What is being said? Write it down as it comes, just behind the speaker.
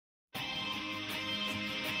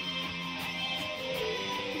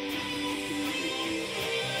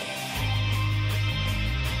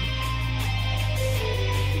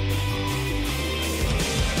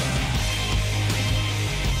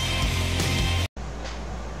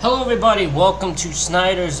Hello everybody, welcome to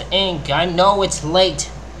Snyder's Inc. I know it's late,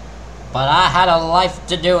 but I had a life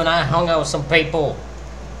to do and I hung out with some people.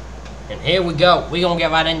 And here we go, we're gonna get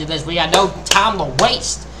right into this. We got no time to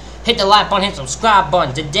waste. Hit the like button, hit the subscribe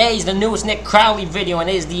button. Today's the newest Nick Crowley video and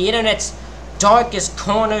it is the internet's darkest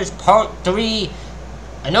corners part 3.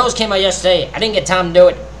 I know this came out yesterday, I didn't get time to do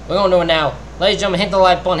it. We're gonna do it now. Ladies and gentlemen, hit the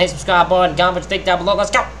like button, hit the subscribe button, comment, what you think down below, let's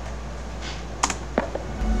go!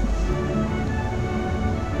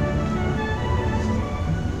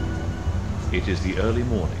 It is the early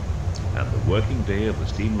morning, and the working day of the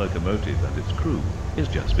steam locomotive and its crew is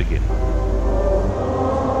just beginning.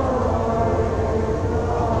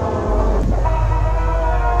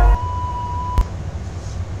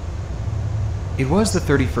 It was the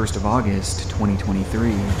 31st of August,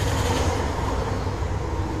 2023.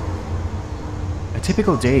 A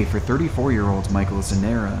typical day for 34-year-old Michael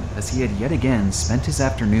Zanera, as he had yet again spent his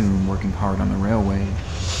afternoon working hard on the railway.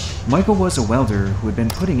 Michael was a welder who had been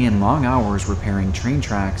putting in long hours repairing train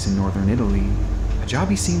tracks in northern Italy, a job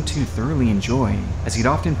he seemed to thoroughly enjoy, as he'd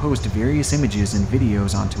often post various images and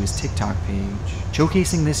videos onto his TikTok page,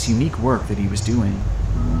 showcasing this unique work that he was doing.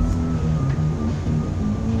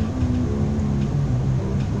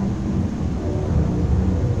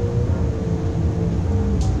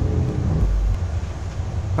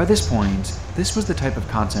 By this point, this was the type of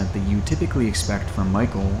content that you typically expect from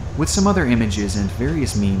Michael, with some other images and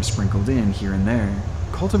various memes sprinkled in here and there,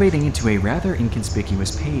 cultivating into a rather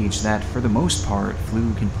inconspicuous page that, for the most part,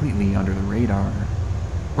 flew completely under the radar.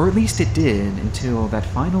 Or at least it did until that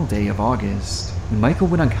final day of August, when Michael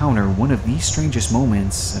would encounter one of the strangest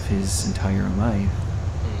moments of his entire life.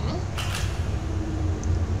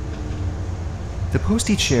 The post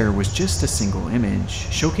he'd share was just a single image,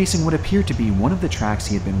 showcasing what appeared to be one of the tracks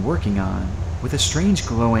he had been working on, with a strange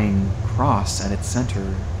glowing cross at its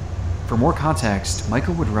center. For more context,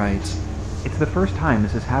 Michael would write, "It's the first time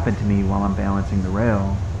this has happened to me while I'm balancing the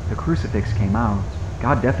rail. The crucifix came out.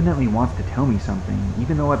 God definitely wants to tell me something,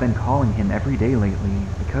 even though I've been calling him every day lately,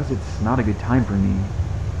 because it's not a good time for me."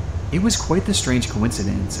 It was quite the strange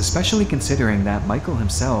coincidence, especially considering that Michael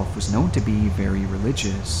himself was known to be very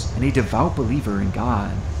religious and a devout believer in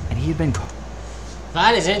God, and he had been...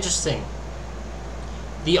 That is interesting.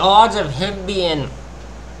 The odds of him being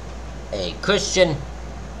a Christian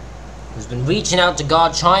who's been reaching out to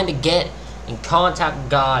God, trying to get in contact with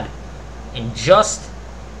God, and just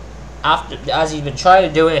after, as he's been trying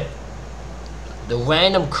to do it, the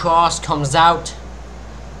random cross comes out.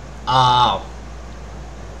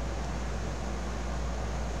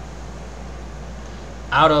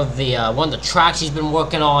 Out of the one of the tracks he's been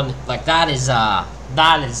working on. Like, that is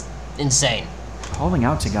insane. Calling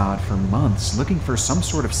out to God for months, looking for some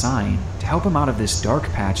sort of sign to help him out of this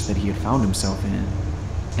dark patch that he had found himself in.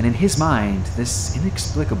 And in his mind, this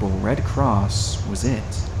inexplicable red cross was it.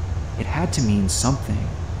 It had to mean something,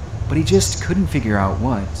 but he just couldn't figure out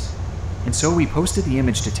what. And so we posted the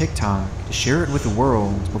image to TikTok to share it with the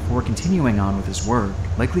world before continuing on with his work,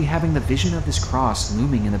 likely having the vision of this cross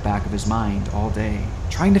looming in the back of his mind all day,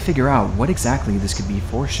 trying to figure out what exactly this could be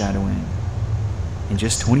foreshadowing. And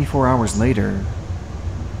just 24 hours later,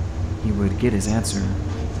 he would get his answer.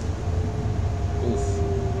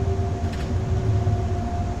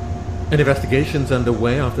 An investigation's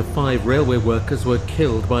underway after 5 railway workers were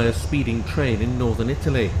killed by a speeding train in northern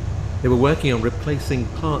Italy. They were working on replacing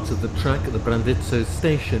parts of the track at the Brandizzo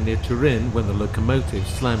station near Turin when the locomotive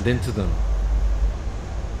slammed into them.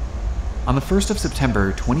 On the 1st of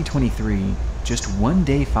September 2023, just one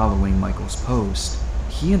day following Michael's post,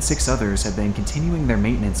 he and 6 others had been continuing their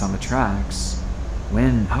maintenance on the tracks,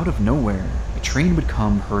 when, out of nowhere, a train would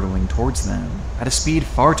come hurtling towards them, at a speed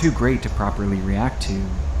far too great to properly react to,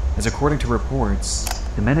 as according to reports,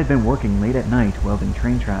 the men had been working late at night welding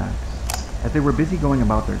train tracks. As they were busy going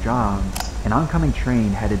about their jobs, an oncoming train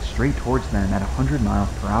headed straight towards them at 100 miles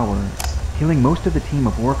per hour, killing most of the team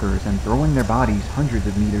of workers and throwing their bodies hundreds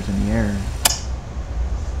of meters in the air.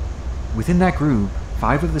 Within that group,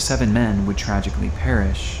 5 of the 7 men would tragically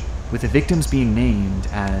perish, with the victims being named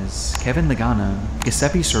as Kevin Lagana,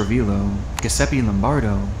 Giuseppe Sorvillo, Giuseppe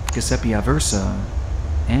Lombardo, Giuseppe Aversa,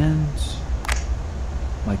 and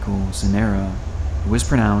Michael Zanera, who was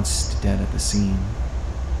pronounced dead at the scene,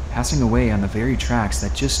 passing away on the very tracks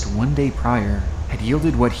that just one day prior had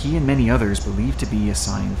yielded what he and many others believed to be a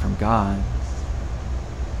sign from God.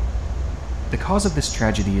 The cause of this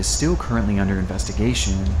tragedy is still currently under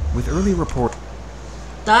investigation, with early reports...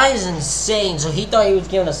 That is insane. So he thought he was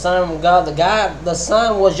giving a sign from God. The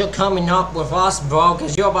sign was, you're coming up with us, bro,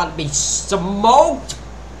 because you're about to be smoked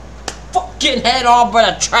fucking head on by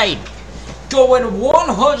a train going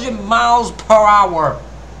 100 miles per hour.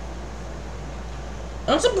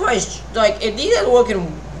 I'm surprised, like, if these are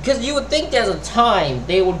working, because you would think there's a time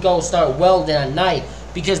they would go start welding at night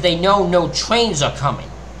because they know no trains are coming.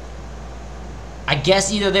 I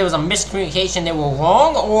guess either there was a miscommunication, they were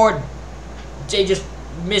wrong, or they just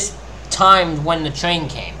mistimed when the train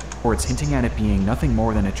came. Or it's hinting at it being nothing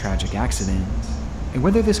more than a tragic accident. And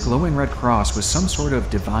whether this glowing red cross was some sort of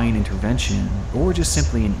divine intervention, or just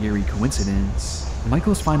simply an eerie coincidence,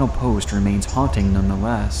 Michael's final post remains haunting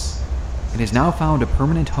nonetheless. It has now found a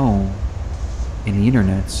permanent home in the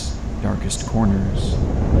internet's darkest corners.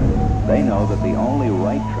 They know that the only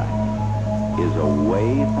right track is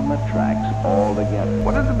away from the tracks altogether.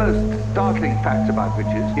 One of the most startling facts about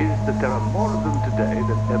witches is that there are more of them today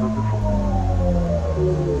than ever before.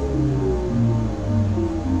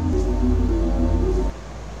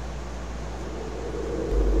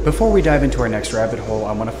 Before we dive into our next rabbit hole,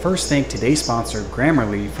 I want to first thank today's sponsor,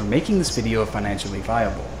 Grammarly, for making this video financially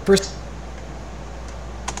viable. First,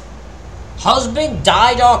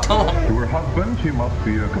 HusbandDie.com. To her husband, she must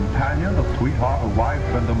be a companion, a sweetheart, a wife,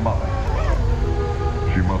 and a mother.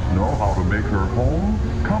 She must know how to make her home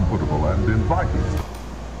comfortable and inviting.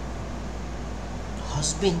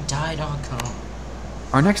 HusbandDie.com.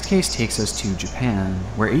 our next case takes us to Japan,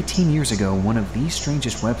 where 18 years ago, one of the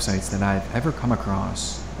strangest websites that I've ever come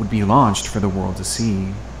across would be launched for the world to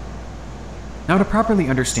see. Now, to properly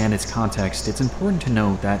understand its context, it's important to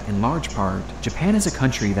note that, in large part, Japan is a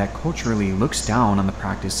country that culturally looks down on the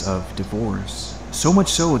practice of divorce. So much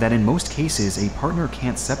so that in most cases, a partner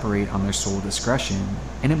can't separate on their sole discretion,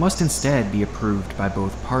 and it must instead be approved by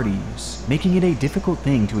both parties, making it a difficult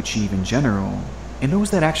thing to achieve in general, and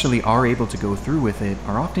those that actually are able to go through with it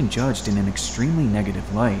are often judged in an extremely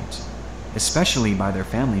negative light, especially by their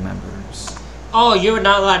family members. Oh, you're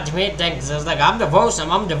not allowed to admit that, because I was like, I'm divorced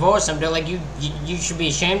him. They're like, you should be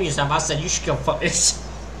ashamed of yourself. I said, you should go fuck this.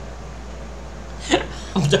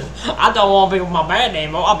 I don't want to be with my man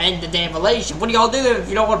anymore. I'm in the damn relation. What do y'all do if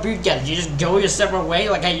you don't want to be together? You just go your separate way?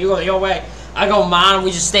 Like, hey, you go your way, I go mine, and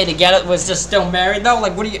we just stay together. We're just still married, though?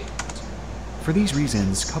 Like, what do you... For these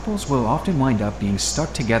reasons, couples will often wind up being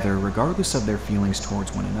stuck together regardless of their feelings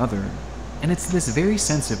towards one another. And it's this very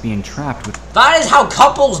sense of being trapped with... That is how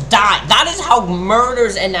couples die. That is how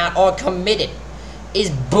murders and that are committed. Is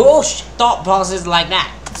bullshit thought process like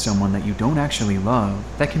that. someone that you don't actually love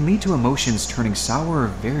that can lead to emotions turning sour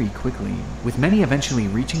very quickly, with many eventually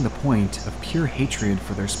reaching the point of pure hatred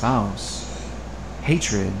for their spouse.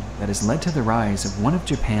 Hatred that has led to the rise of one of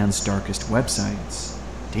Japan's darkest websites,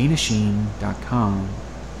 Danishin.com,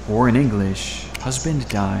 or in English,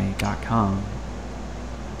 HusbandDie.com.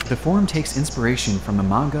 The forum takes inspiration from the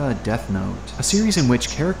manga Death Note, a series in which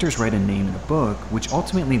characters write a name in a book which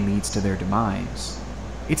ultimately leads to their demise.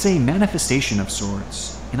 It's a manifestation of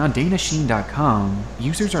sorts, and on Danishin.com,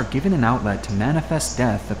 users are given an outlet to manifest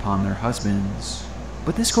death upon their husbands.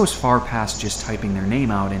 But this goes far past just typing their name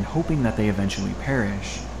out and hoping that they eventually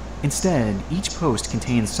perish. Instead, each post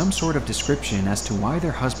contains some sort of description as to why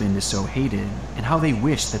their husband is so hated, and how they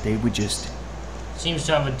wish that they would just... Seems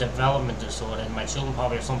to have a development disorder, and my children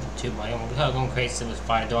probably have something too. My own going crazy was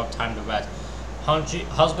fine. Don't have time to rest.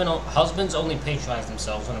 Husbands only patronize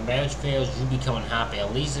themselves. When a marriage fails, you become unhappy.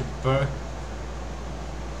 At least if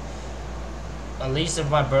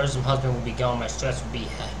my burdensome husband would be gone, my stress would be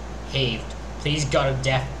halved. Please, God of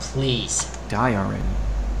death, please. Die already.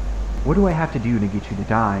 What do I have to do to get you to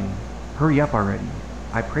die? Hurry up already.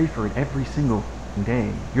 I pray for it every single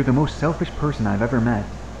day. You're the most selfish person I've ever met.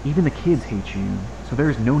 Even the kids hate you, so there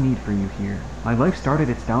is no need for you here. My life started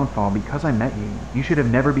its downfall because I met you. You should have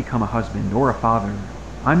never become a husband or a father.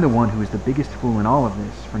 I'm the one who is the biggest fool in all of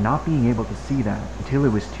this for not being able to see that until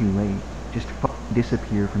it was too late. Just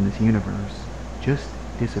disappear from this universe. Just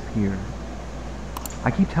disappear. I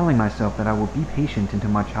keep telling myself that I will be patient until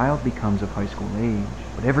my child becomes of high school age,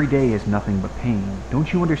 but every day is nothing but pain.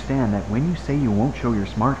 Don't you understand that when you say you won't show your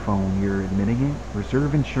smartphone, you're admitting it?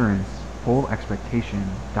 Reserve insurance. Full expectation.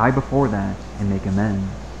 Die before that and make amends.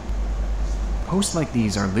 Posts like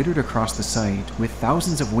these are littered across the site, with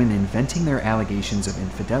thousands of women venting their allegations of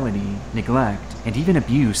infidelity, neglect, and even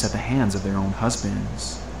abuse at the hands of their own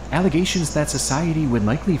husbands. Allegations that society would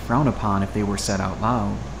likely frown upon if they were said out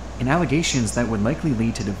loud, and allegations that would likely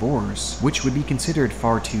lead to divorce, which would be considered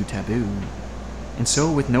far too taboo. And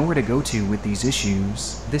so, with nowhere to go to with these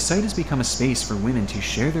issues, this site has become a space for women to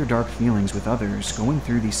share their dark feelings with others going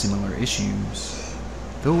through these similar issues.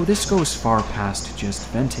 Though this goes far past just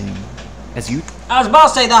venting. As you... I was about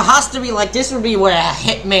to say, there has to be, like, this would be where a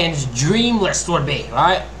hitman's dream list would be,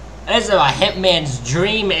 right? This is a hitman's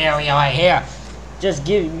dream area right here. Just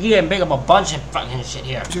you can pick up a bunch of fucking shit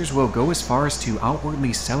here. Users will go as far as to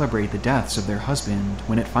outwardly celebrate the deaths of their husband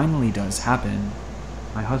when it finally does happen.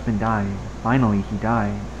 My husband died. Finally, he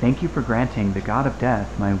died. Thank you for granting the god of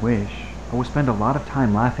death my wish. I will spend a lot of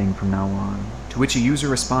time laughing from now on. To which a user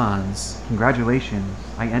responds, congratulations,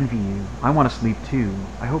 I envy you. I want to sleep too.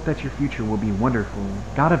 I hope that your future will be wonderful.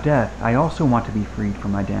 God of death, I also want to be freed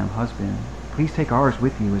from my damn husband. Please take ours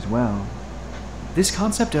with you as well. This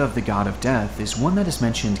concept of the god of death is one that is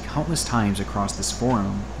mentioned countless times across this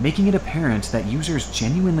forum, making it apparent that users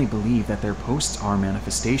genuinely believe that their posts are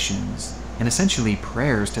manifestations, and essentially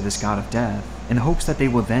prayers to this god of death, in hopes that they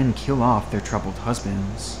will then kill off their troubled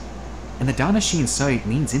husbands. And the Danashin site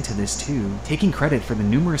leans into this too, taking credit for the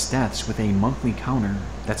numerous deaths with a monthly counter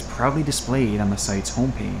that's proudly displayed on the site's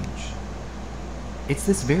homepage. It's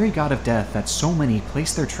this very god of death that so many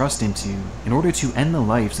place their trust into in order to end the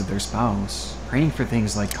lives of their spouse, praying for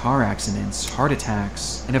things like car accidents, heart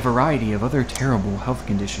attacks, and a variety of other terrible health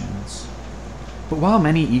conditions. But while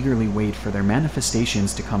many eagerly wait for their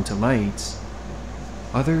manifestations to come to light,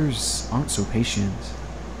 others aren't so patient.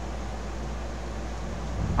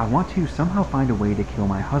 I want to somehow find a way to kill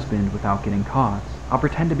my husband without getting caught. I'll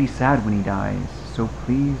pretend to be sad when he dies, so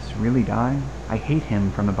please, really die? I hate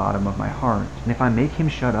him from the bottom of my heart, and if I make him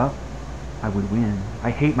shut up, I would win.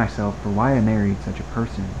 I hate myself for why I married such a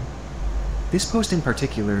person. This post in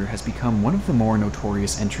particular has become one of the more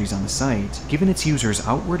notorious entries on the site, given its users'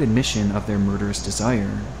 outward admission of their murderous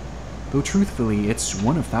desire. Though truthfully, it's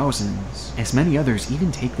one of thousands, as many others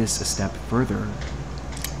even take this a step further.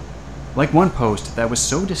 Like one post that was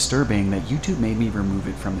so disturbing that YouTube made me remove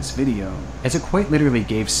it from this video, as it quite literally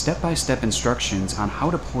gave step-by-step instructions on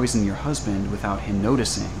how to poison your husband without him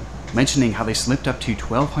noticing, mentioning how they slipped up to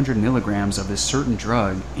 1200 milligrams of this certain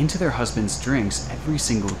drug into their husband's drinks every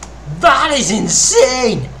single. That is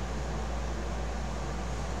insane!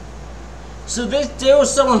 So there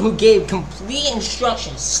was someone who gave complete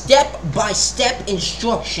instructions, step-by-step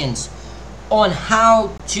instructions on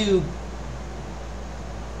how to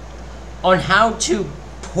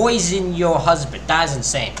poison your husband. That is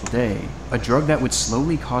insane. Day, a drug that would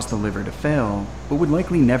slowly cause the liver to fail, but would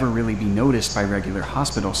likely never really be noticed by regular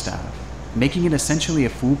hospital staff, making it essentially a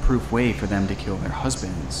foolproof way for them to kill their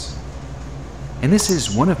husbands. And this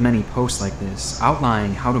is one of many posts like this,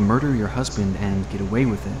 outlining how to murder your husband and get away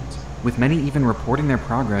with it, with many even reporting their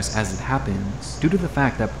progress as it happens, due to the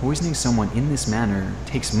fact that poisoning someone in this manner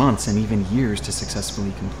takes months and even years to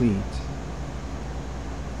successfully complete.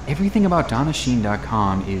 Everything about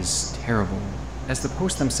Danashin.com is terrible, as the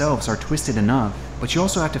posts themselves are twisted enough, but you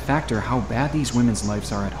also have to factor how bad these women's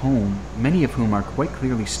lives are at home, many of whom are quite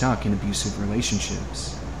clearly stuck in abusive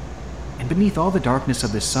relationships. And beneath all the darkness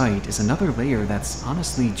of this site is another layer that's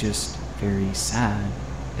honestly just very sad,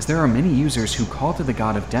 as there are many users who call to the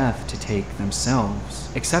god of death to take themselves,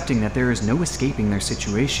 accepting that there is no escaping their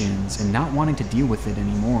situations and not wanting to deal with it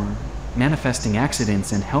anymore, manifesting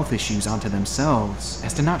accidents and health issues onto themselves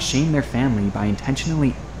as to not shame their family by intentionally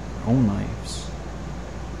their own lives.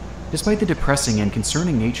 Despite the depressing and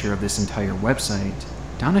concerning nature of this entire website,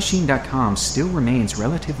 Danashin.com still remains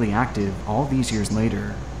relatively active all these years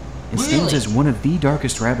later, and stands as one of the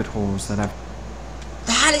darkest rabbit holes that I've...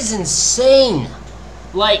 That is insane!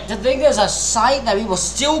 Like, to think there's a site that people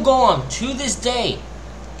still go on to this day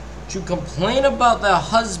to complain about their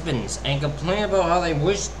husbands and complain about how they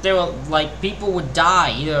wish they were, like, people would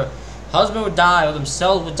die. Either husband would die or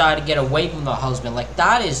themselves would die to get away from the husband. Like,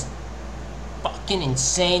 that is fucking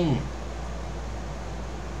insane.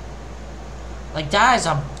 Like, that is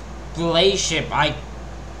a relationship I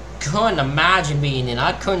couldn't imagine being in.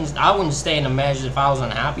 I wouldn't stay in a marriage if I was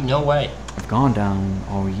unhappy. No way. I've gone down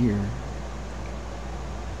all year.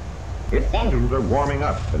 Its engines are warming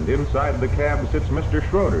up, and inside the cab sits Mr.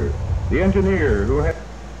 Schroeder, the engineer who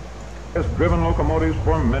has driven locomotives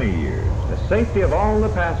for many years. The safety of all the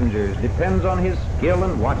passengers depends on his skill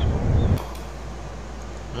and watchfulness.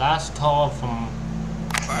 Last call from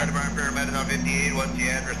Fire Department Paramedic on 58, what's the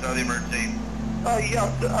address of the emergency?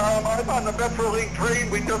 Yes, I'm on the Metrolink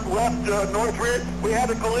train. We just left Northridge. We had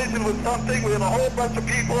a collision with something. We had a whole bunch of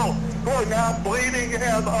people going out bleeding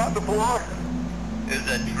and on the floor. Is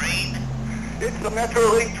it a train? It's the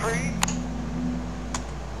Metrolink train.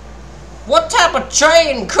 What type of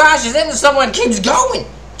train crashes into someone and keeps going?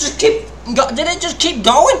 Did it just keep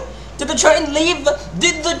going? Did the train leave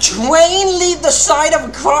the side of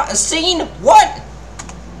a scene? What?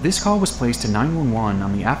 This call was placed to 911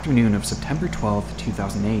 on the afternoon of September 12,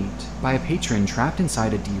 2008, by a patron trapped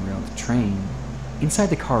inside a derailed train.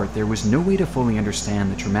 Inside the cart, there was no way to fully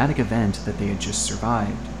understand the traumatic event that they had just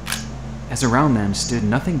survived. as around them stood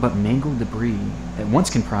nothing but mangled debris that once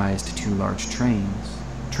comprised 2 large trains.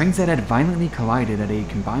 Trains that had violently collided at a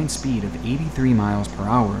combined speed of 83 miles per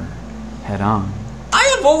hour, head-on.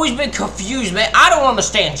 I have always been confused, man. I don't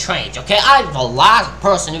understand trains, okay? I'm the last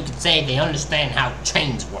person who can say they understand how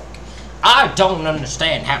trains work. I don't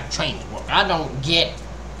understand how trains work. I don't get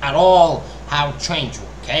at all how trains work,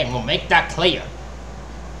 okay? I'm gonna make that clear.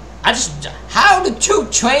 How do 2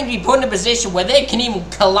 trains be put in a position where they can even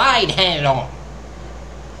collide head-on?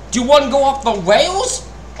 Do one go off the rails?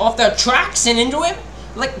 Off their tracks and into him?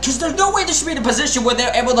 Like, because there's no way this should be in a position where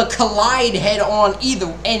they're able to collide head-on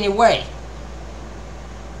either, anyway.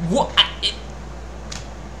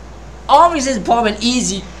 Obviously, there's probably an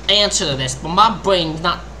easy answer to this, but my brain's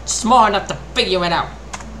not smart enough to figure it out.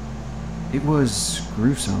 It was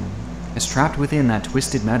gruesome, as trapped within that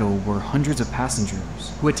twisted metal were hundreds of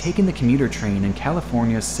passengers who had taken the commuter train in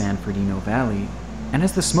California's San Bernardino Valley. And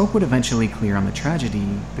as the smoke would eventually clear on the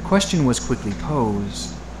tragedy, the question was quickly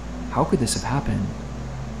posed: how could this have happened?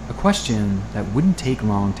 A question that wouldn't take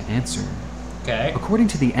long to answer. Okay. According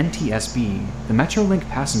to the NTSB, the Metrolink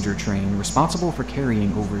passenger train responsible for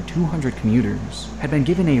carrying over 200 commuters had been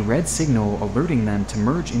given a red signal alerting them to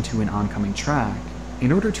merge into an oncoming track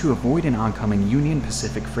in order to avoid an oncoming Union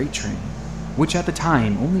Pacific freight train, which at the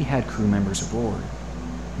time only had crew members aboard.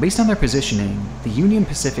 Based on their positioning, the Union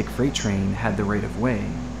Pacific freight train had the right of way,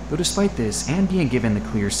 though despite this and being given the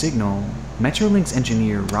clear signal, Metrolink's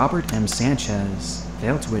engineer Robert M. Sanchez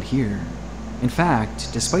failed to adhere. In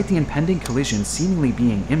fact, despite the impending collision seemingly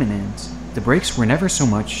being imminent, the brakes were never so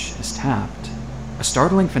much as tapped, a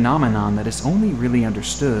startling phenomenon that is only really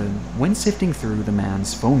understood when sifting through the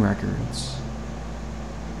man's phone records.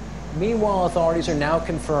 Meanwhile, authorities are now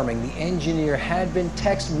confirming the engineer had been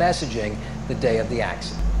text messaging the day of the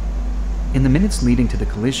accident. In the minutes leading to the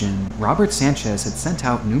collision, Robert Sanchez had sent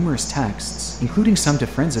out numerous texts, including some to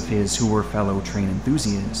friends of his who were fellow train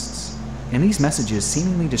enthusiasts. And these messages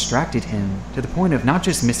seemingly distracted him to the point of not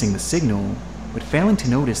just missing the signal, but failing to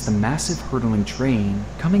notice the massive hurtling train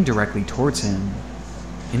coming directly towards him.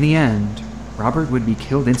 In the end, Robert would be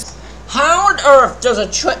killed instantly. How on earth does a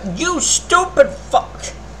train... You stupid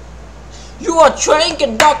fuck! You are a train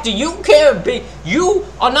conductor, you can't be... You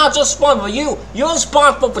are not just responsible for you're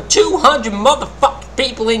responsible for 200 motherfucking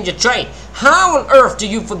people in your train. How on earth do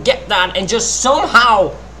you forget that and just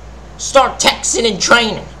somehow start texting and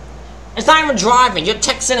training? It's not even driving, you're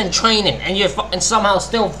texting and training, and you're somehow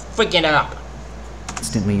still freaking it up.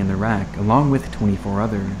 Instantly in the wreck, along with 24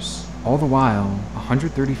 others. All the while,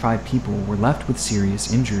 135 people were left with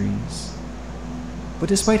serious injuries. But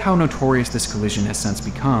despite how notorious this collision has since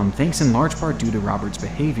become, thanks in large part due to Robert's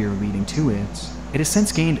behavior leading to it, it has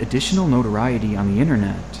since gained additional notoriety on the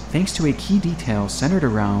internet, thanks to a key detail centered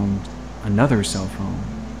around another cell phone.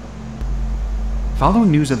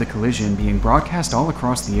 Following news of the collision being broadcast all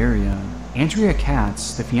across the area, Andrea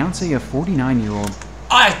Katz, the fiancée of 49-year-old...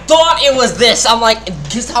 I thought it was this! I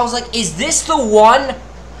was like, is this the one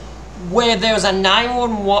where there's a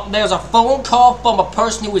 911, there's a phone call from a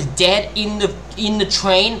person who was dead in the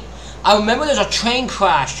train? I remember there's a train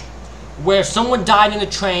crash where someone died in the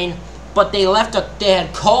train, but they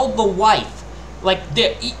had called the wife. Like,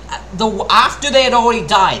 after they had already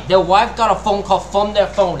died, their wife got a phone call from their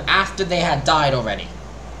phone after they had died already.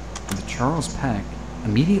 Charles Peck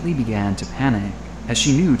immediately began to panic, as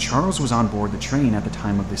she knew Charles was on board the train at the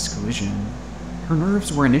time of this collision. Her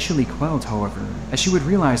nerves were initially quelled, however, as she would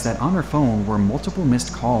realize that on her phone were multiple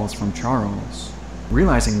missed calls from Charles.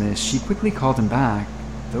 Realizing this, she quickly called him back,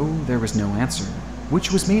 though there was no answer,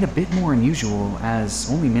 which was made a bit more unusual as,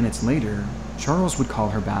 only minutes later, Charles would call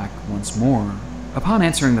her back once more. Upon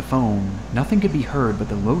answering the phone, nothing could be heard but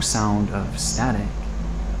the low sound of static,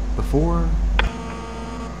 before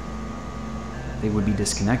they would be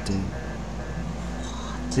disconnected.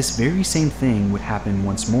 This very same thing would happen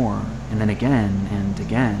once more, and then again and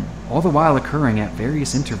again, all the while occurring at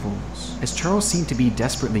various intervals, as Charles seemed to be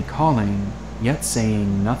desperately calling, yet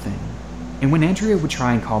saying nothing. And when Andrea would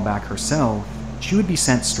try and call back herself, she would be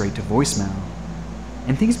sent straight to voicemail.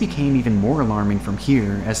 And things became even more alarming from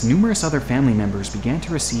here, as numerous other family members began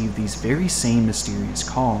to receive these very same mysterious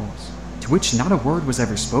calls, to which not a word was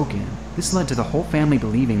ever spoken. This led to the whole family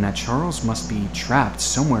believing that Charles must be trapped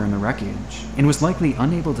somewhere in the wreckage, and was likely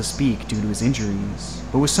unable to speak due to his injuries,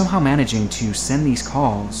 but was somehow managing to send these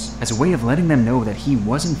calls as a way of letting them know that he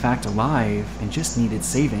was in fact alive and just needed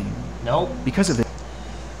saving. Nope. Because of it.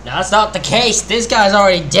 No, that's not the case. This guy's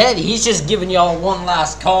already dead. He's just giving y'all one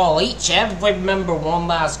last call each. Everybody remember one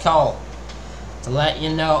last call to let you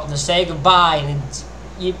know, to say goodbye, and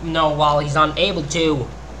you know, while he's unable to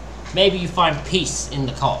maybe you find peace in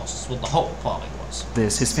the cause. That's what the hope probably was.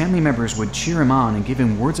 This, his family members would cheer him on and give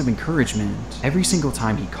him words of encouragement every single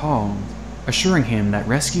time he called, assuring him that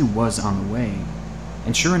rescue was on the way.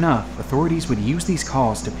 And sure enough, authorities would use these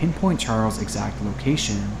calls to pinpoint Charles' exact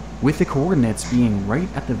location, with the coordinates being right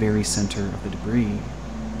at the very center of the debris.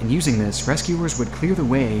 And using this, rescuers would clear the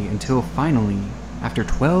way until finally, after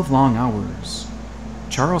 12 long hours,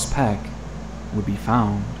 Charles Peck would be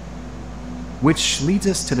found. Which leads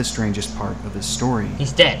us to the strangest part of this story.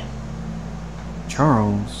 He's dead.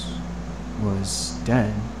 Charles was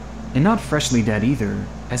dead. And not freshly dead either,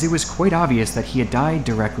 as it was quite obvious that he had died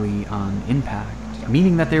directly on impact,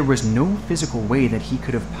 meaning that there was no physical way that he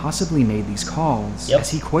could have possibly made these calls,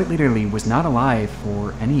 as he quite literally was not alive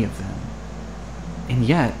for any of them. And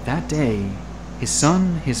yet, that day, his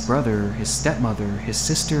son, his brother, his stepmother, his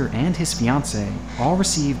sister, and his fiancée all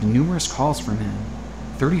received numerous calls from him,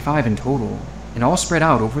 35 in total, and all spread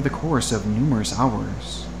out over the course of numerous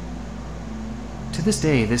hours. To this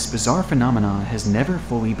day, this bizarre phenomenon has never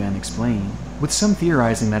fully been explained, with some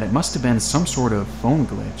theorizing that it must have been some sort of phone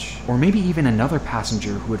glitch, or maybe even another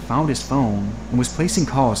passenger who had found his phone and was placing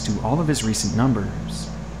calls to all of his recent numbers,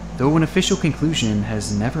 though an official conclusion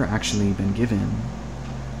has never actually been given.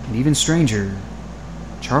 And even stranger,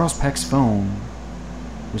 Charles Peck's phone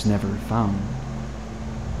was never found.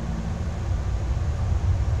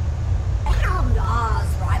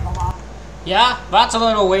 Yeah, that's a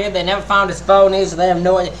little weird. They never found his phone either, so they have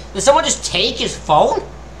no idea. Did someone just take his phone?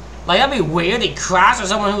 Like, that'd be weird. He crashed, or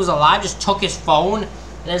someone who was alive just took his phone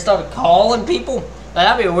and then started calling people. Like,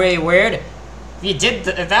 that'd be really weird. If you did,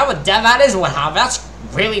 if that is what happened, that's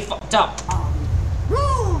really fucked up.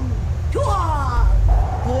 Room 2. Boy,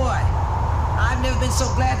 I've never been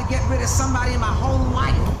so glad to get rid of somebody in my whole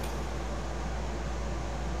life.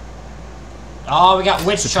 Oh, we got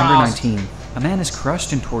witch September trials. 19th. A man is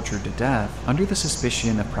crushed and tortured to death under the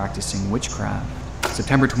suspicion of practicing witchcraft.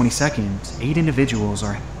 September 22nd, 8 individuals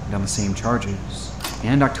are hanged on the same charges.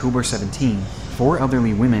 And October 17th, 4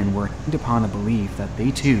 elderly women were hanged upon the belief that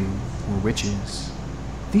they too were witches.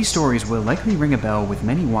 These stories will likely ring a bell with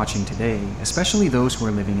many watching today, especially those who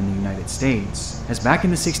are living in the United States, as back in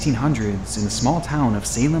the 1600s, in the small town of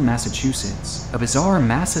Salem, Massachusetts, a bizarre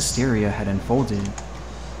mass hysteria had unfolded.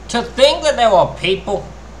 To think that there were people,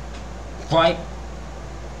 right,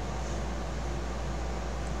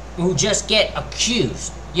 who just get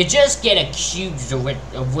accused. You just get accused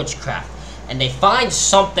of witchcraft, and they find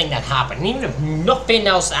something that happened. Even if nothing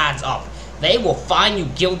else adds up, they will find you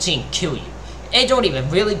guilty and kill you. They don't even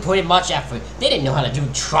really put in much effort. They didn't know how to do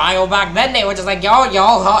trial back then. They were just like, yo,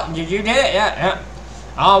 you did it? Yeah.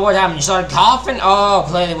 Oh, what happened? You started coughing? Oh,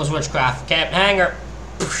 clearly it was witchcraft. Kept hanger.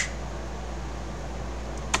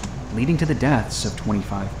 Leading to the deaths of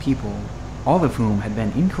 25 people, all of whom had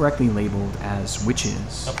been incorrectly labeled as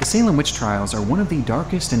witches. The Salem witch trials are one of the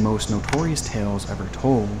darkest and most notorious tales ever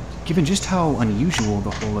told, given just how unusual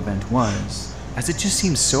the whole event was, as it just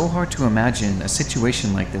seems so hard to imagine a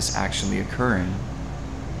situation like this actually occurring.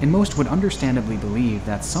 And most would understandably believe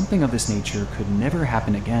that something of this nature could never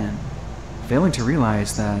happen again, failing to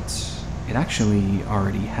realize that it actually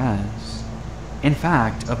already has. In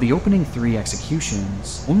fact, of the opening 3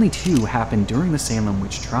 executions, only 2 happened during the Salem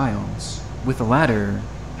witch trials, with the latter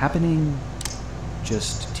happening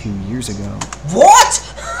just 2 years ago. What?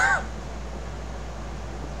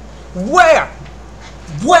 Where?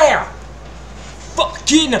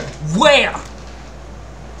 Fucking where?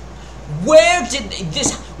 Where did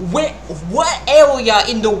this, what area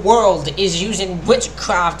in the world is using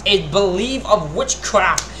witchcraft and belief of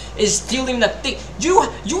witchcraft is stealing the thing? You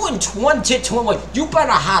in 2021, you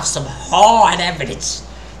better have some hard evidence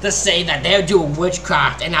to say that they're doing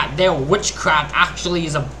witchcraft and that their witchcraft actually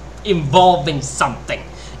is involving something.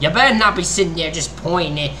 You better not be sitting there just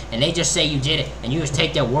pointing it and they just say you did it and you just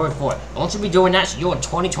take their word for it. Don't you be doing that. You're in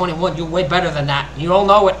 2021, you're way better than that. You all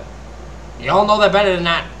know it. You all know they're better than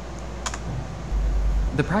that.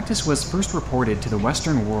 The practice was first reported to the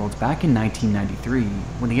Western world back in 1993,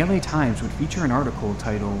 when the LA Times would feature an article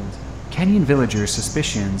titled, "Kenyan Villagers'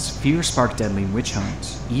 Suspicions Fear Spark Deadly Witch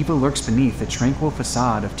Hunt. Evil Lurks Beneath the Tranquil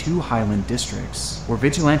Facade of 2 Highland Districts, where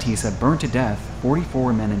vigilantes have burned to death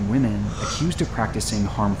 44 men and women accused of practicing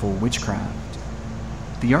harmful witchcraft."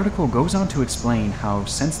 The article goes on to explain how,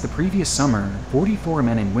 since the previous summer, 44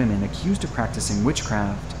 men and women accused of practicing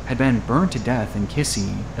witchcraft had been burned to death in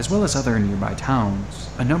Kissy, as well as other nearby towns,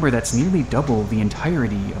 a number that's nearly double the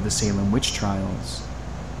entirety of the Salem witch trials.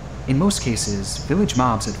 In most cases, village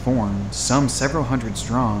mobs had formed, some several hundred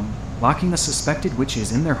strong, locking the suspected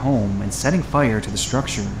witches in their home and setting fire to the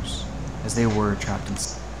structures, as they were trapped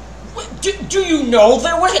inside. Do you know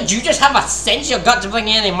they're wicked? Do you just have a sense your gut to bring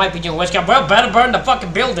in they might be doing witchcraft? Well, better burn the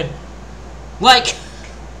fucking building. Like,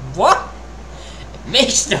 what? It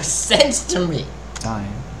makes no sense to me.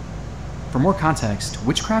 Time. For more context,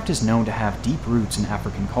 witchcraft is known to have deep roots in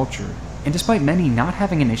African culture, and despite many not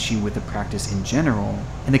having an issue with the practice in general,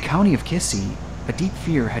 in the county of Kisii, a deep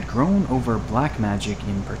fear had grown over black magic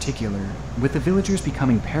in particular, with the villagers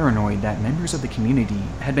becoming paranoid that members of the community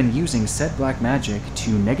had been using said black magic to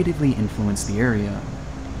negatively influence the area.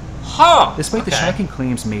 Huh! Despite the shocking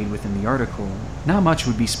claims made within the article, not much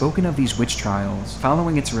would be spoken of these witch trials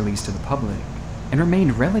following its release to the public, and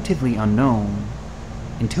remained relatively unknown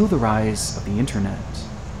until the rise of the internet.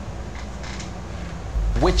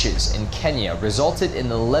 Witches in Kenya resulted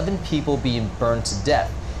in 11 people being burned to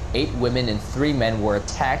death. 8 women and 3 men were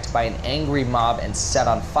attacked by an angry mob and set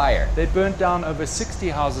on fire. They burnt down over 60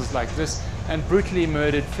 houses like this and brutally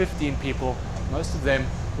murdered 15 people. Most of them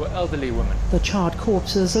were elderly women. The charred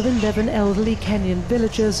corpses of 11 elderly Kenyan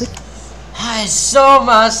villagers. That is so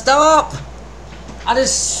messed up. That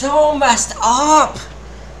is so messed up.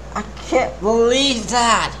 I can't believe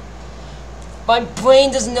that. My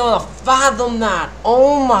brain doesn't know how to fathom that.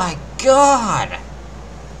 Oh my god.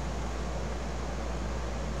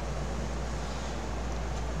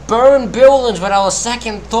 Burn buildings without a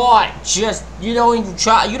second thought. Just you don't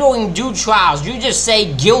even do trials. You just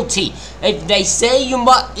say guilty. If they say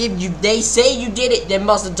they say you did it, they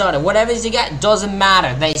must have done it. Whatever you got doesn't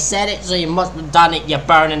matter. They said it, so you must have done it. You're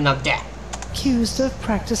burning them dead. Accused of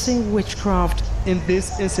practicing witchcraft. In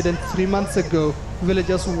this incident 3 months ago,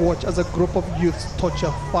 villagers watched as a group of youths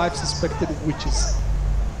torture 5 suspected witches.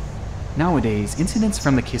 Nowadays, incidents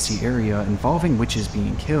from the Kisii area involving witches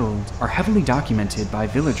being killed are heavily documented by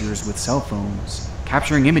villagers with cell phones,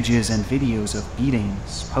 capturing images and videos of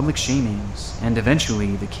beatings, public shamings, and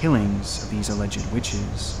eventually the killings of these alleged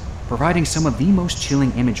witches, providing some of the most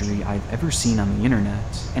chilling imagery I've ever seen on the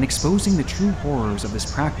internet, and exposing the true horrors of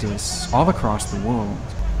this practice all across the world.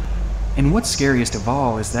 And what's scariest of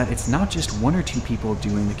all is that it's not just 1 or 2 people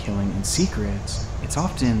doing the killing in secret, it's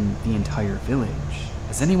often the entire village,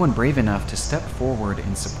 as anyone brave enough to step forward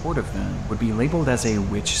in support of them would be labeled as a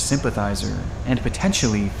witch sympathizer, and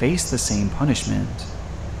potentially face the same punishment.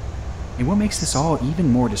 And what makes this all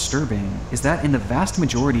even more disturbing is that in the vast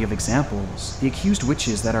majority of examples, the accused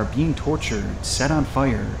witches that are being tortured, set on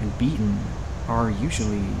fire, and beaten are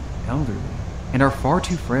usually elderly, and are far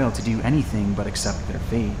too frail to do anything but accept their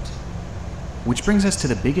fate. Which brings us to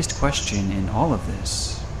the biggest question in all of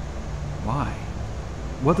this. Why?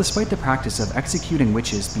 Well, despite the practice of executing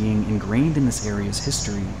witches being ingrained in this area's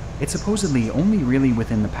history, it's supposedly only really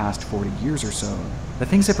within the past 40 years or so that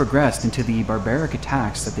things have progressed into the barbaric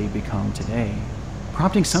attacks that they've become today,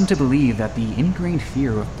 prompting some to believe that the ingrained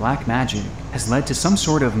fear of black magic has led to some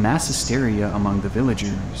sort of mass hysteria among the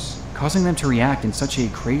villagers, causing them to react in such a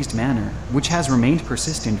crazed manner, which has remained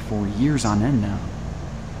persistent for years on end now.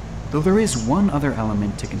 Though there is one other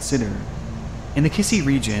element to consider. In the Kisii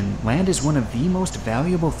region, land is one of the most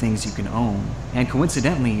valuable things you can own, and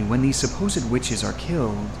coincidentally, when these supposed witches are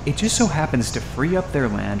killed, it just so happens to free up their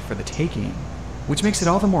land for the taking, which makes it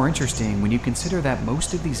all the more interesting when you consider that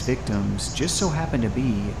most of these victims just so happen to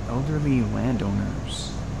be elderly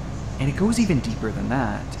landowners. And it goes even deeper than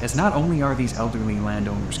that, as not only are these elderly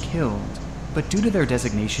landowners killed, but due to their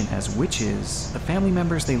designation as witches, the family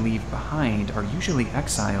members they leave behind are usually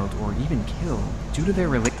exiled or even killed due to their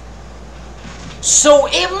relation. So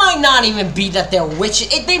it might not even be that they're witches.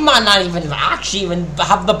 They might not even actually even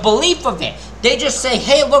have the belief of it. They just say,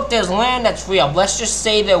 hey, look, there's land that's free up. Let's just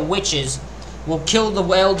say they're witches. We'll kill the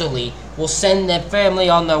elderly. We'll send their family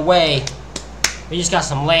on their way. We just got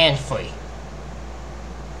some land free.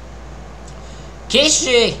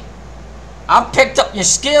 Kishi, I picked up your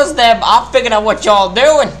skills there, but I figured out what y'all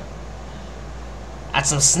doing. That's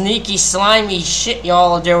some sneaky, slimy shit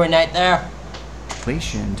y'all are doing right there.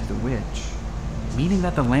 Relation to the witch, meaning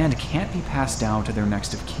that the land can't be passed down to their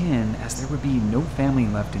next of kin as there would be no family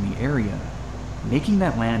left in the area, making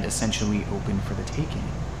that land essentially open for the taking,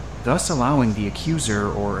 thus allowing the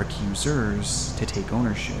accuser or accusers to take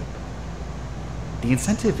ownership. The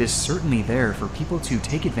incentive is certainly there for people to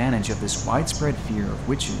take advantage of this widespread fear of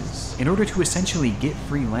witches in order to essentially get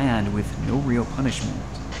free land with no real punishment,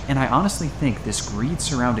 and I honestly think this greed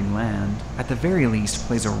surrounding land, at the very least,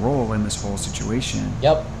 plays a role in this whole situation.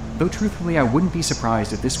 Yep. Though truthfully, I wouldn't be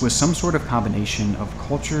surprised if this was some sort of combination of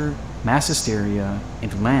culture, mass hysteria,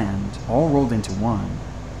 and land all rolled into one,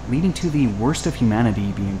 leading to the worst of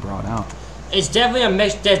humanity being brought out. It's definitely a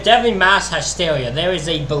mix. There's definitely mass hysteria. There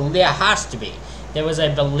has to be. there was a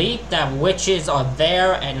belief that witches are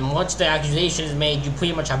there, and once the accusation is made, you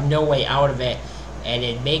pretty much have no way out of it, and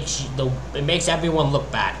it makes everyone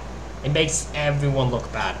look bad. It makes everyone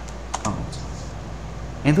look bad.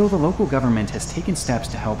 And though the local government has taken steps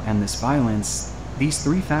to help end this violence, these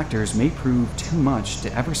three factors may prove too much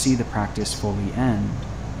to ever see the practice fully end.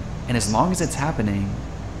 And as long as it's happening,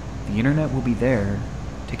 the internet will be there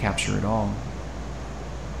to capture it all.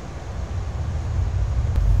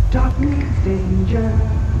 Dark means danger,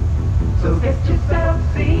 so get yourself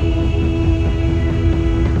seen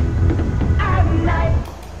at night.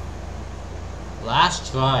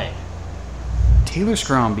 Last ride. Taylor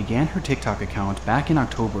Scrum began her TikTok account back in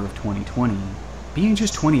October of 2020. Being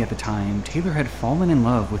just 20 at the time, Taylor had fallen in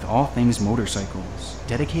love with all things motorcycles,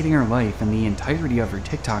 dedicating her life and the entirety of her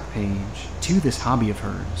TikTok page to this hobby of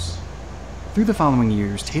hers. Through the following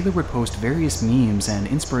years, Taylor would post various memes and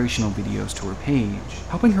inspirational videos to her page,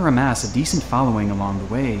 helping her amass a decent following along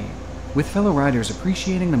the way, with fellow riders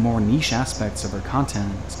appreciating the more niche aspects of her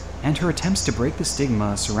content, and her attempts to break the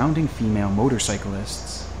stigma surrounding female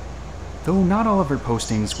motorcyclists. Though not all of her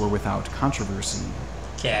postings were without controversy.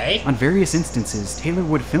 Okay. On various instances, Taylor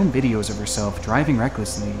would film videos of herself driving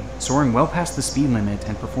recklessly, soaring well past the speed limit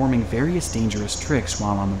and performing various dangerous tricks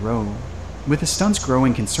while on the road, with the stunts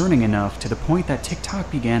growing concerning enough to the point that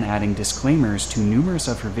TikTok began adding disclaimers to numerous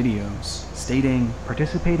of her videos, stating,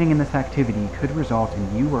 "Participating in this activity could result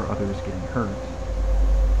in you or others getting hurt."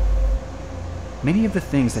 Many of the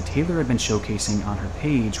things that Taylor had been showcasing on her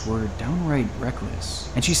page were downright reckless,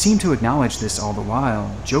 and she seemed to acknowledge this all the while,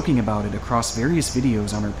 joking about it across various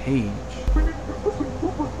videos on her page.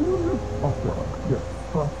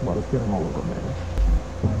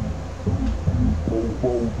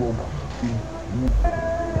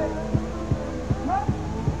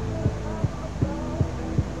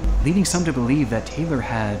 Leading some to believe that Taylor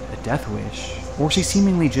had a death wish, or she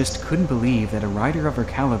seemingly just couldn't believe that a rider of her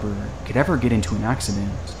caliber could ever get into an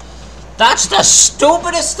accident. That's the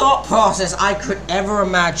stupidest thought process I could ever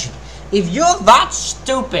imagine. If you're that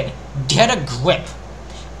stupid, get a grip.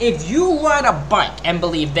 If you ride a bike and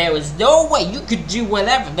believe there is no way you could do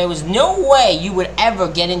whatever, there was no way you would ever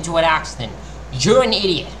get into an accident, you're an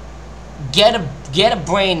idiot. Get a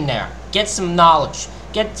brain there. Get some knowledge.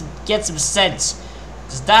 Get some sense.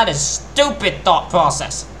 Because that is stupid thought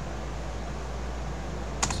process.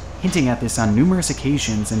 Hinting at this on numerous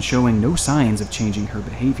occasions and showing no signs of changing her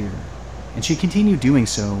behavior. And she continued doing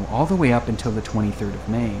so all the way up until the 23rd of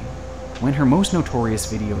May, when her most notorious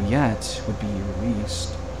video yet would be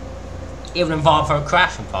released. It would involve her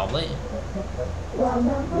crashing, probably.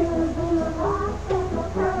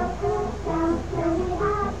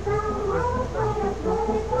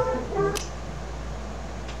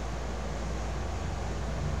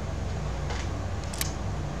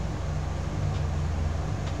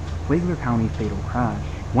 Flagler County fatal crash,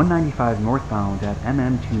 195 northbound at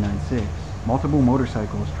MM296, multiple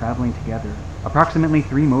motorcycles traveling together. Approximately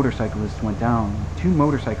 3 motorcyclists went down, 2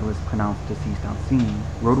 motorcyclists pronounced deceased on scene.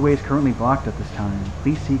 Roadway is currently blocked at this time.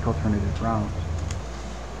 Please seek alternative routes.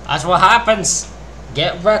 That's what happens.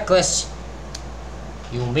 Get reckless.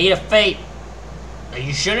 You'll meet a fate that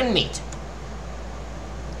you shouldn't meet.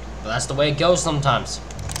 But that's the way it goes sometimes.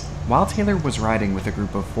 While Taylor was riding with a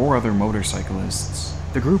group of 4 other motorcyclists,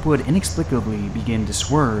 the group would inexplicably begin to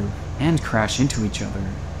swerve and crash into each other,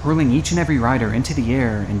 hurling each and every rider into the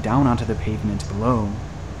air and down onto the pavement below,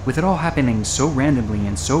 with it all happening so randomly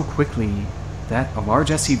and so quickly that a large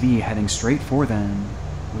SUV heading straight for them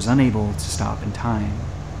was unable to stop in time,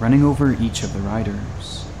 running over each of the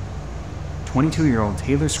riders. 22-year-old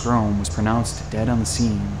Taylor Scrum was pronounced dead on the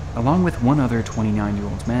scene, along with one other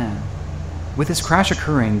 29-year-old man, with this crash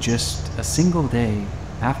occurring just a single day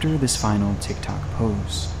after this final TikTok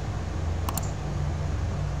post.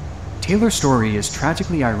 Taylor's story is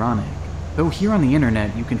tragically ironic, though here on the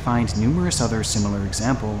internet you can find numerous other similar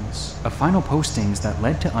examples of final postings that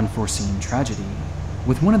led to unforeseen tragedy,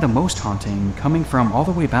 with one of the most haunting coming from all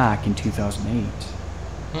the way back in 2008.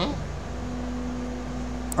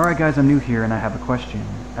 Alright guys, I'm new here and I have a question.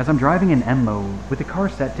 As I'm driving in M mode, with the car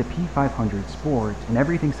set to P500 Sport and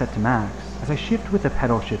everything set to max, as I shift with the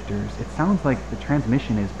pedal shifters, it sounds like the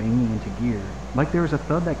transmission is banging into gear, like there is a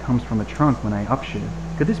thud that comes from the trunk when I upshift.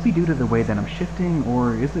 Could this be due to the way that I'm shifting,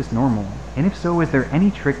 or is this normal? And if so, is there any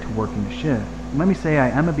trick to working the shift? Let me say I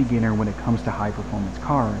am a beginner when it comes to high performance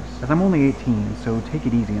cars, as I'm only 18, so take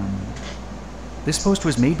it easy on me. This post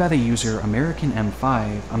was made by the user American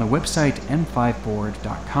M5 on the website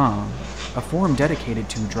m5board.com, a forum dedicated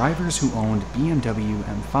to drivers who owned BMW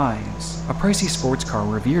M5s, a pricey sports car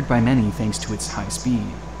revered by many thanks to its high speed.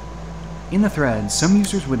 In the thread, some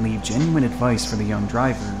users would leave genuine advice for the young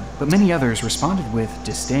driver, but many others responded with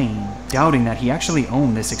disdain, doubting that he actually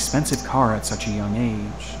owned this expensive car at such a young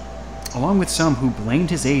age, along with some who blamed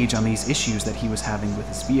his age on these issues that he was having with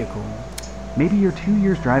his vehicle. Maybe your 2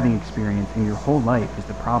 years driving experience in your whole life is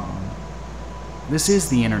the problem. This is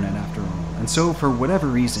the internet after all, and so for whatever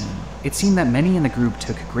reason, it seemed that many in the group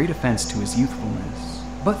took great offense to his youthfulness.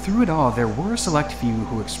 But through it all, there were a select few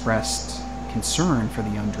who expressed concern for the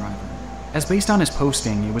young driver, as based on his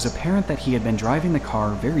posting, it was apparent that he had been driving the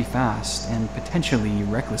car very fast and potentially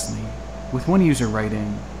recklessly, with one user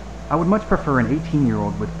writing, "I would much prefer an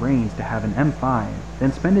 18-year-old with brains to have an M5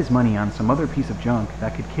 than spend his money on some other piece of junk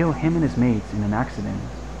that could kill him and his mates in an accident.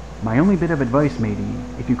 My only bit of advice, matey,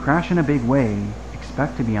 if you crash in a big way,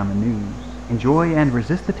 expect to be on the news. Enjoy and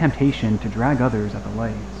resist the temptation to drag others at the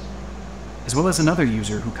lights." As well as another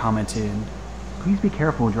user who commented, "Please be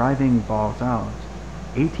careful driving balls out.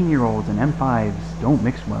 18-year-olds and M5s don't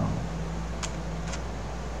mix well."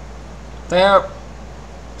 Fair.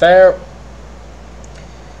 Fair.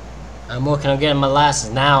 I'm working on getting my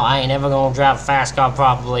license now. I ain't ever gonna drive a fast car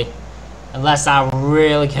properly unless I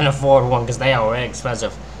really can afford one, because they are really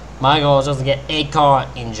expensive. My goal is just to get a car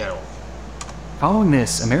in general. Following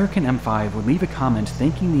this, American M5 would leave a comment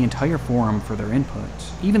thanking the entire forum for their input,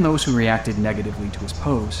 even those who reacted negatively to his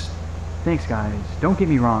post. "Thanks guys, don't get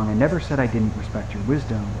me wrong, I never said I didn't respect your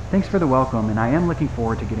wisdom. Thanks for the welcome, and I am looking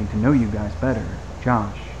forward to getting to know you guys better.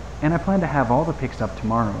 Josh. And I plan to have all the pics up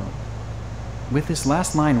tomorrow." With this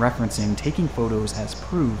last line referencing taking photos as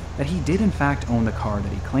proof that he did in fact own the car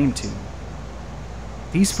that he claimed to.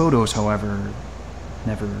 These photos, however,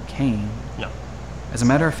 never came. No. As a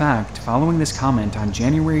matter of fact, following this comment on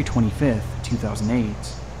January 25th,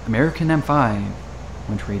 2008, American M5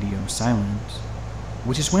 went radio silent,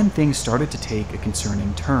 which is when things started to take a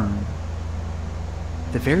concerning turn.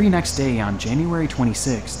 The very next day, on January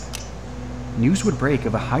 26th, news would break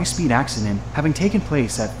of a high-speed accident having taken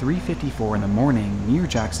place at 3:54 in the morning near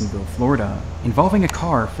Jacksonville, Florida, involving a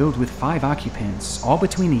car filled with 5 occupants, all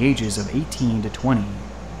between the ages of 18 to 20.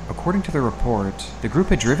 According to the report, the group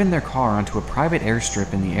had driven their car onto a private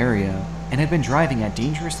airstrip in the area and had been driving at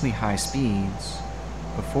dangerously high speeds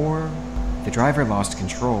before the driver lost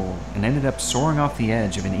control and ended up soaring off the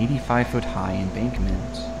edge of an 85-foot-high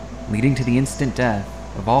embankment, leading to the instant death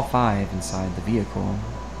of all 5 inside the vehicle,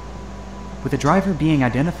 with the driver being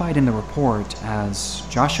identified in the report as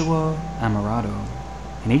Joshua Amorato,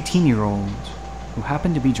 an 18-year-old who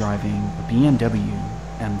happened to be driving a BMW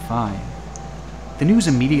M5. The news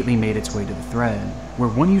immediately made its way to the thread, where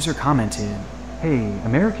one user commented, "Hey,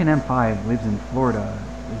 American M5 lives in Florida,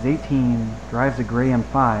 is 18, drives a gray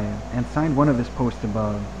M5, and signed one of his posts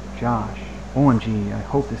above, Josh. OMG, I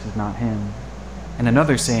hope this is not him." And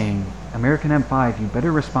another saying, "American M5, you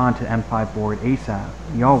better respond to M5 board ASAP,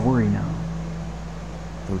 we all worry now."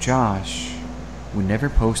 Though Josh would never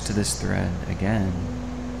post to this thread again.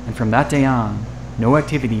 And from that day on, no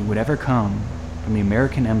activity would ever come from the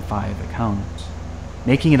American M5 account,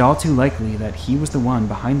 making it all too likely that he was the one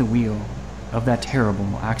behind the wheel of that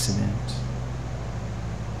terrible accident.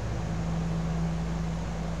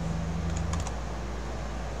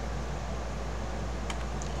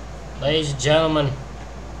 Ladies and gentlemen,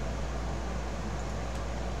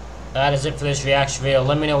 that is it for this reaction video.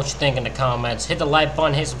 Let me know what you think in the comments. Hit the like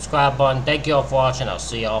button, hit the subscribe button. Thank you all for watching. I'll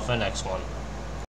see you all for the next one.